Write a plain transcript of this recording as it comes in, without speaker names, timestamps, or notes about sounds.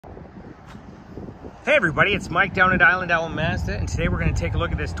Hey everybody, it's Mike down at Island Owl Mazda, and today we're going to take a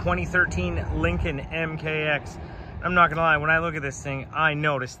look at this 2013 Lincoln MKX. I'm not going to lie, when I look at this thing, I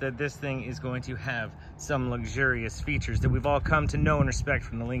noticed that this thing is going to have some luxurious features that we've all come to know and respect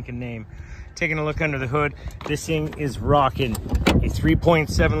from the Lincoln name. Taking a look under the hood, this thing is rocking a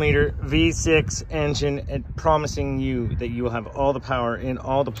 3.7 liter V6 engine and promising you that you will have all the power in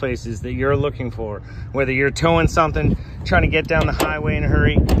all the places that you're looking for. Whether you're towing something, trying to get down the highway in a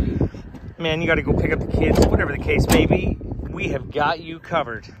hurry, man, you got to go pick up the kids, whatever the case may be, we have got you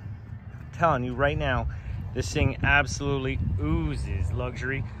covered. I'm telling you right now, this thing absolutely oozes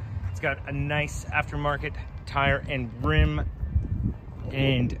luxury. It's got a nice aftermarket tire and rim,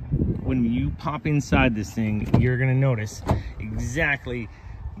 and when you pop inside this thing, you're gonna notice exactly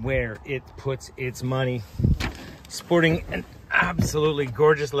where it puts its money. Sporting an absolutely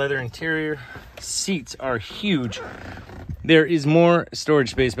gorgeous leather interior. Seats are huge. There is more storage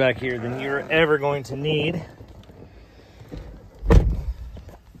space back here than you're ever going to need.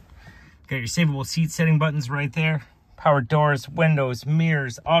 Got your savable seat setting buttons right there. Power doors, windows,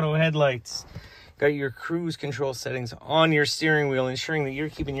 mirrors, auto headlights. Got your cruise control settings on your steering wheel, ensuring that you're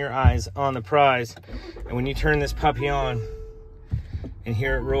keeping your eyes on the prize. And when you turn this puppy on and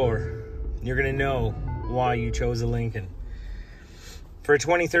hear it roar, you're gonna know why you chose a Lincoln. For a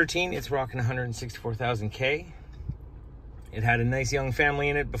 2013, it's rocking 164,000 K. It had a nice young family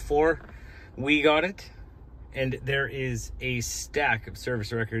in it before we got it, and there is a stack of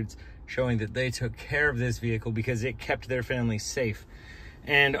service records showing that they took care of this vehicle because it kept their family safe.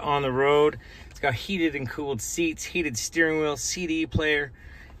 And on the road, it's got heated and cooled seats, heated steering wheel, CD player.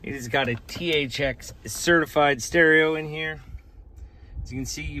 It has got a THX certified stereo in here. As you can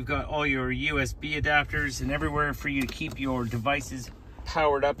see, you've got all your USB adapters and everywhere for you to keep your devices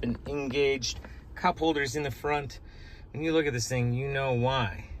powered up and engaged. Cup holders in the front. When you look at this thing, you know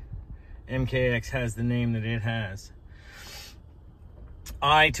why MKX has the name that it has.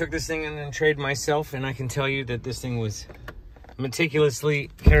 I took this thing in a trade myself, and I can tell you that this thing was meticulously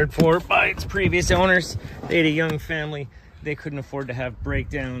cared for by its previous owners. They had a young family. They couldn't afford to have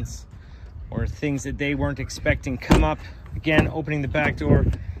breakdowns or things that they weren't expecting come up. Again, opening the back door,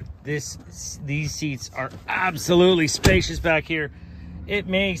 these seats are absolutely spacious back here. It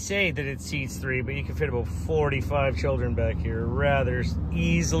may say that it seats 3, but you can fit about 45 children back here rather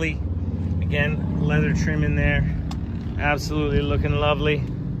easily. Again, leather trim in there. Absolutely looking lovely.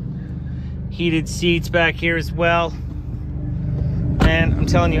 Heated seats back here as well. And I'm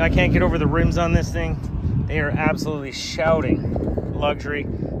telling you, I can't get over the rims on this thing. They are absolutely shouting luxury.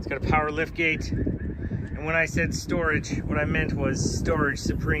 It's got a power lift gate. And when I said storage, what I meant was storage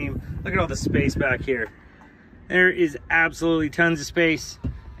supreme. Look at all the space back here. There is absolutely tons of space,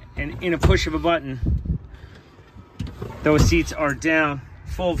 and in a push of a button, those seats are down,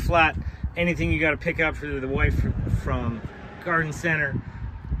 fold flat. Anything you got to pick up for the wife from garden center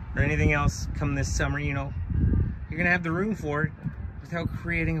or anything else come this summer, you know, you're gonna have the room for it without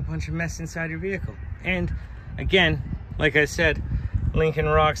creating a bunch of mess inside your vehicle. And again, like I said, Lincoln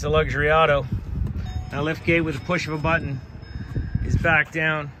rocks a luxury auto. Now lift gate with a push of a button is back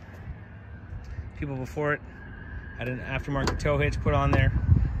down. People before it had an aftermarket tow hitch put on there,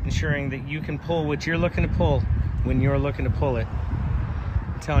 ensuring that you can pull what you're looking to pull when you're looking to pull it.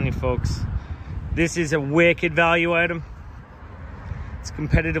 I'm telling you folks, this is a wicked value item. It's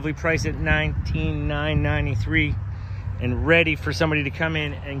competitively priced at $19,993 and ready for somebody to come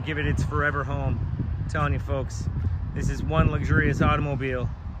in and give it its forever home. I'm telling you folks, this is one luxurious automobile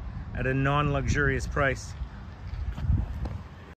at a non-luxurious price.